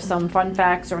either some fun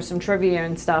facts or some trivia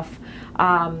and stuff,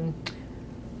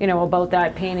 you know, about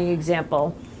that painting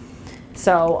example.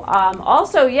 So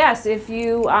also, yes, if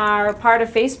you are part of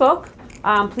Facebook,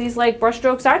 please like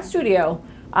Brushstrokes Art Studio.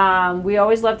 We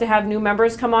always love to have new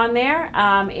members come on there.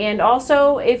 And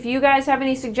also, if you guys have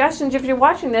any suggestions, if you're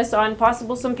watching this, on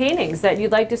possible some paintings that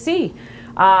you'd like to see.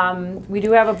 We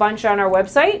do have a bunch on our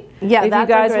website. Yeah, if that's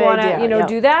you guys a great want to, idea. you know, Yep.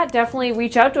 do that, definitely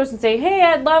reach out to us and say, hey,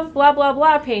 I'd love blah, blah,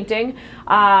 blah painting.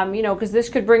 You know, because this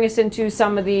could bring us into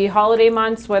some of the holiday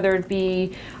months, whether it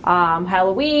be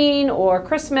Halloween or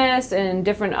Christmas and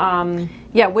different...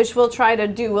 yeah, which we'll try to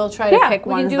do. We'll try to pick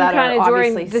we can ones do that kind are of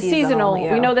during obviously the seasonal.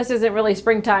 yeah. We know this isn't really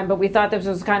springtime, but we thought this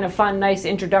was kind of fun, nice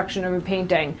introduction of a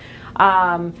painting.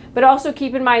 But also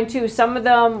keep in mind too, some of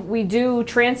them we do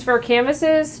transfer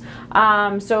canvases.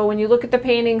 So when you look at the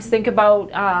paintings, think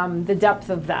about the depth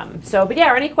of them. So, but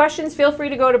yeah, any questions, feel free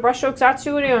to go to Brushstrokes Art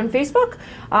Studio on Facebook.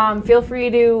 Feel free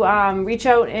to reach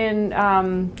out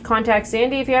and contact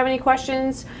Sandy if you have any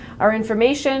questions or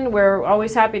information. We're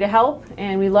always happy to help,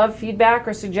 and we love feedback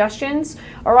or suggestions.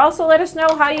 Or also let us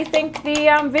know how you think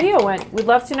the video went. We'd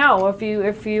love to know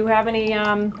if you have any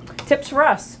tips for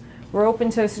us. We're open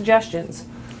to suggestions.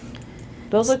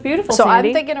 Those look beautiful, So Sandy.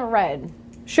 I'm thinking of red.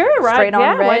 Sure, right? Straight on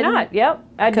yeah, red. why not? Yep.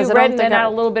 I'd do 'Cause I red don't and then think add I- a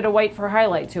little bit of white for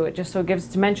highlight to it, just so it gives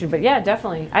dimension. But yeah,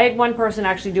 definitely. I had one person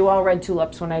actually do all red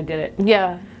tulips when I did it.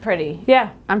 Yeah, pretty. Yeah.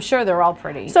 I'm sure they're all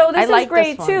pretty. So this I is like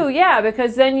great this too, one. yeah,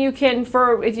 because then you can,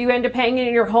 if you end up hanging it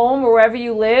in your home or wherever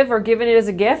you live or giving it as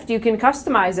a gift, you can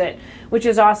customize it, which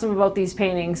is awesome about these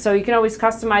paintings. So you can always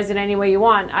customize it any way you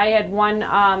want. I had one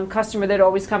customer that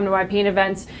always come to my paint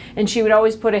events, and she would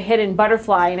always put a hidden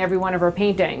butterfly in every one of her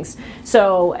paintings.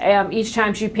 So each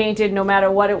time she painted, no matter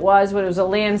what it was, whether it was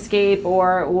a landscape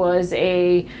or it was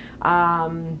a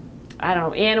I don't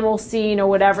know, animal scene or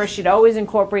whatever, she'd always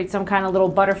incorporate some kind of little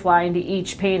butterfly into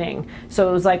each painting. So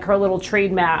it was like her little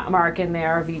trademark in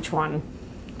there of each one.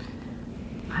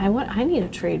 I need a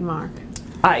trademark.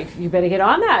 You better get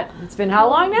on that. It's been how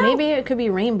long now? Maybe it could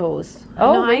be rainbows.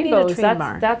 Oh, no, rainbows. I need a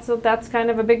trademark. That's kind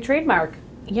of a big trademark.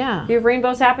 Yeah, You have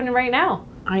rainbows happening right now.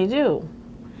 I do.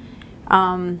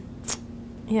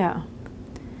 Yeah.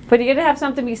 But you gotta have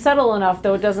something be subtle enough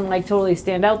though it doesn't like totally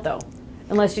stand out though.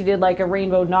 Unless you did like a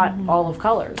rainbow, not all of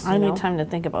colors. I you need know? time to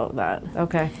think about that.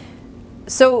 Okay.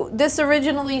 So this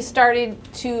originally started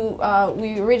to,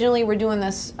 we originally were doing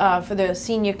this for the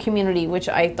senior community, which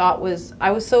I thought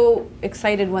I was so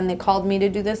excited when they called me to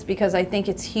do this because I think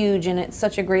it's huge and it's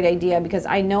such a great idea because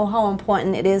I know how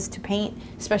important it is to paint,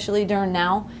 especially during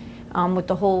now with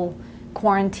the whole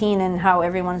quarantine and how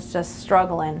everyone's just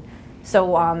struggling.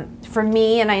 So for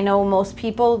me, and I know most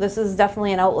people, this is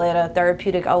definitely an outlet, a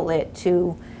therapeutic outlet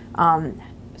to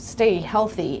stay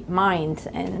healthy, mind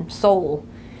and soul.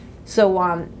 So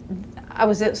I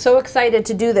was so excited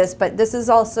to do this, but this is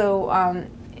also,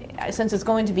 since it's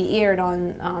going to be aired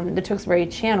on the Tewksbury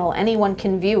channel, anyone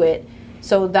can view it.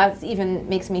 So that even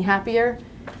makes me happier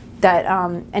that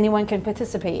anyone can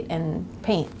participate and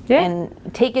paint and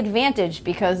take advantage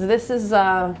because this is...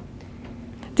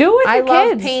 Do it with I your love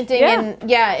kids. painting, and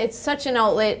yeah, it's such an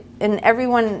outlet, and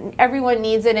everyone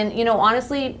needs it. And you know,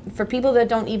 honestly, for people that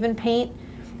don't even paint,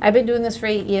 I've been doing this for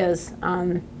 8 years.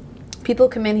 People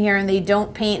come in here and they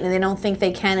don't paint and they don't think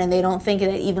they can and they don't think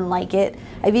they even like it.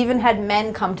 I've even had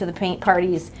men come to the paint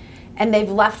parties and they've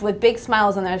left with big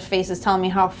smiles on their faces telling me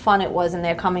how fun it was and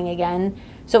they're coming again.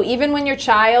 So even when your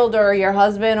child or your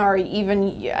husband or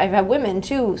even, I've had women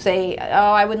too say,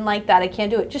 oh, I wouldn't like that, I can't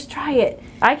do it. Just try it.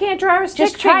 I can't draw a stick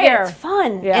Just try figure. it. It's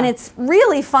fun. Yeah. And it's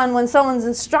really fun when someone's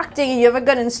instructing and you have a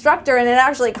good instructor and it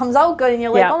actually comes out good and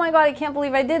you're like, Yeah. oh my God, I can't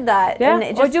believe I did that. Yeah. And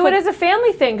it Or just do it as a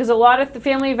family thing, because a lot of the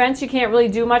family events you can't really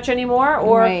do much anymore.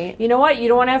 Or Right. you know what? You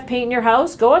don't want to have paint in your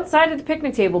house? Go outside at the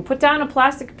picnic table. Put down a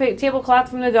plastic tablecloth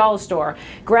from the dollar store.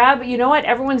 Grab, you know what?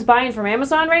 Everyone's buying from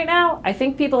Amazon right now. I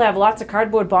think people have lots of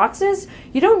cardboard boxes.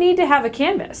 You don't need to have a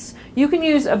canvas. You can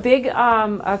use a big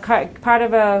part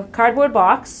of a cardboard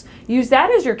box. Use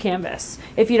that as your canvas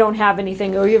if you don't have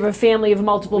anything, or you have a family of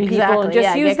multiple people, and Exactly, just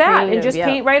yeah, use get that creative, and just yeah.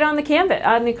 paint right on the canvas,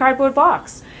 on the cardboard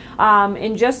box.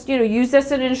 And just, you know, use this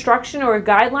as an instruction or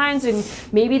guidelines, and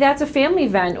maybe that's a family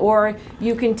event. Or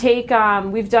you can take,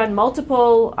 we've done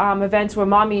multiple events where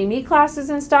mommy and me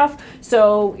classes and stuff.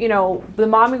 So, you know, the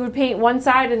mommy would paint one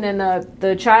side and then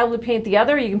the child would paint the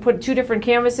other. You can put two different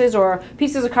canvases or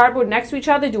pieces of cardboard next to each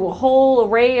other, do a whole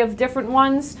array of different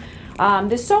ones.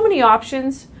 There's so many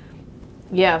options.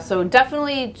 Yeah, so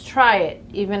definitely try it,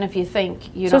 even if you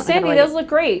think you So don't. Sandy, those look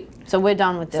great. So we're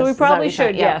done with this. So we Is that what probably you're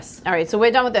saying? should, Yeah. yes. All right, so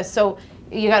we're done with this. So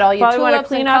you got all your Probably want to tulips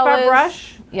clean and off our colors.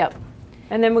 brush, Yep.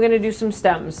 and then we're going to do some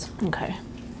stems. Okay.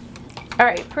 All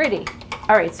right, pretty.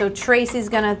 All right, so Tracy's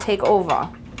gonna take over.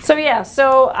 So yeah,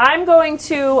 so I'm going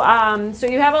to, so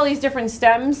you have all these different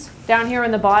stems down here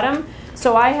in the bottom.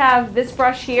 So I have this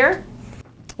brush here.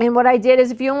 And what I did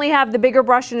is, if you only have the bigger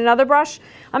brush and another brush,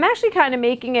 I'm actually kind of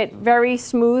making it very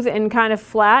smooth and kind of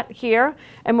flat here.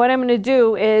 And what I'm going to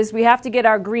do is, we have to get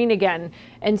our green again.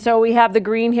 And so we have the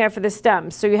green here for the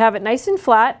stems. So you have it nice and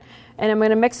flat. And I'm going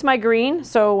to mix my green.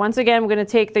 So once again, I'm going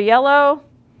to take the yellow,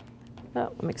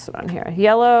 mix it on here,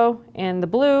 yellow and the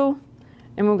blue.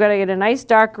 And we're going to get a nice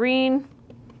dark green.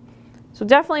 So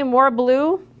definitely more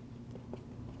blue.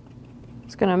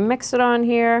 Just going to mix it on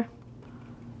here.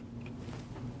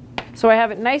 So I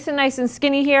have it nice and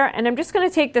skinny here, and I'm just going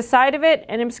to take the side of it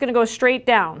and I'm just going to go straight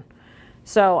down.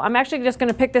 So I'm actually just going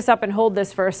to pick this up and hold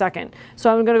this for a second.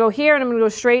 So I'm going to go here and I'm going to go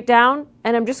straight down,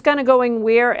 and I'm just kind of going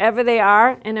wherever they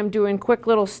are, and I'm doing quick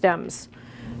little stems.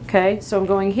 Okay, so I'm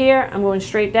going here, I'm going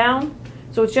straight down.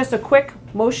 So it's just a quick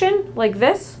motion like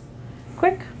this.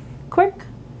 Quick, quick,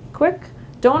 quick.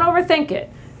 Don't overthink it.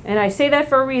 And I say that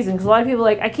for a reason, because a lot of people are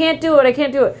like, I can't do it, I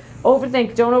can't do it.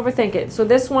 Overthink, don't overthink it. So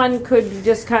this one could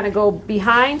just kind of go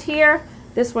behind here.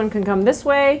 This one can come this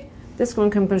way. This one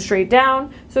can come straight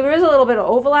down. So there is a little bit of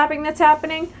overlapping that's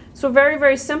happening. So very,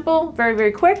 very simple, very,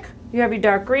 very quick. You have your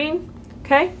dark green,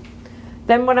 okay?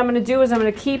 Then what I'm going to do is I'm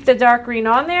going to keep the dark green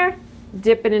on there,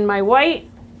 dip it in my white.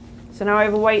 So now I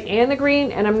have a white and the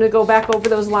green, and I'm going to go back over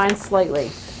those lines slightly.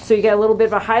 So you get a little bit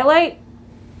of a highlight.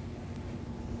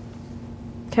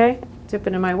 Okay, dip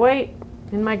it in my white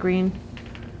and my green.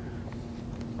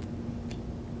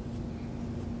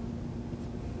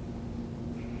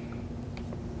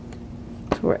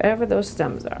 Wherever those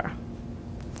stems are.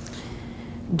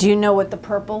 Do you know what the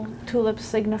purple tulips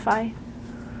signify?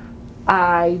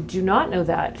 I do not know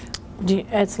that.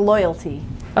 It's loyalty.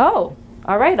 Oh,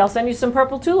 all right. I'll send you some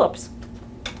purple tulips.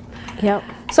 Yep.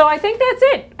 So I think that's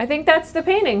it. I think that's the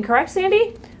painting. Correct,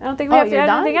 Sandy? I don't think we have to add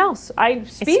anything else. I'm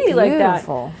speedy like that.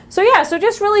 Beautiful. So yeah, so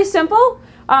just really simple.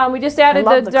 We just added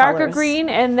the darker colors. green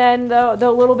and then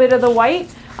the little bit of the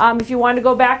white. If you want to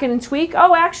go back in and tweak,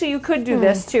 oh, actually, you could do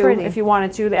this too pretty. if you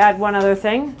wanted to add one other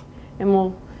thing, and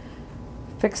we'll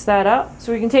fix that up.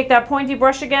 So we can take that pointy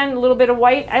brush again, a little bit of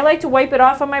white. I like to wipe it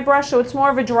off on my brush, so it's more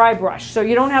of a dry brush. So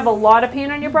you don't have a lot of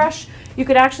paint on your brush. You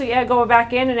could actually go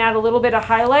back in and add a little bit of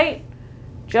highlight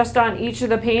just on each of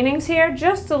the paintings here,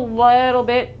 just a little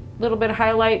bit of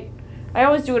highlight. I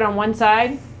always do it on one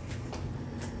side.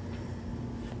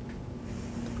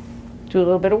 Do a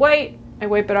little bit of white. I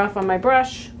wipe it off on my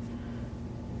brush.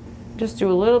 Just do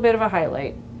a little bit of a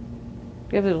highlight.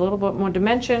 Give it a little bit more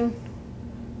dimension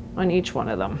on each one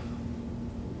of them.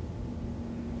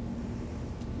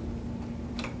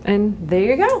 And there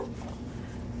you go.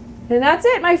 And that's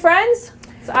it, my friends.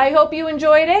 So I hope you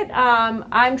enjoyed it.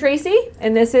 I'm Tracy,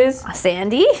 and this is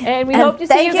Sandy. And we hope to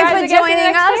see you guys again in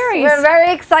the next series. We're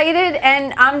very excited,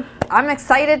 and I'm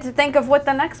excited to think of what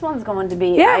the next one's going to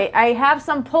be. Yeah. I have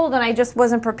some pulled, and I just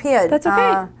wasn't prepared. That's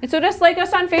okay. And so just like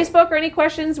us on Facebook or any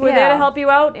questions, we're there to help you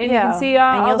out, and you can see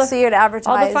and you'll see it advertised.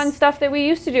 all the fun stuff that we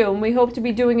used to do and we hope to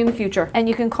be doing in the future. And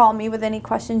you can call me with any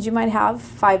questions you might have,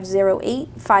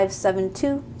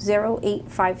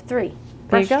 508-572-0853.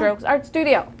 Brushstrokes Art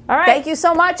Studio. All right. Thank you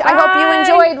so much. I hope you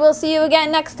enjoyed. We'll see you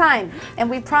again next time. And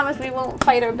we promise we won't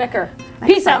fight or bicker.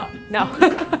 Peace out. No.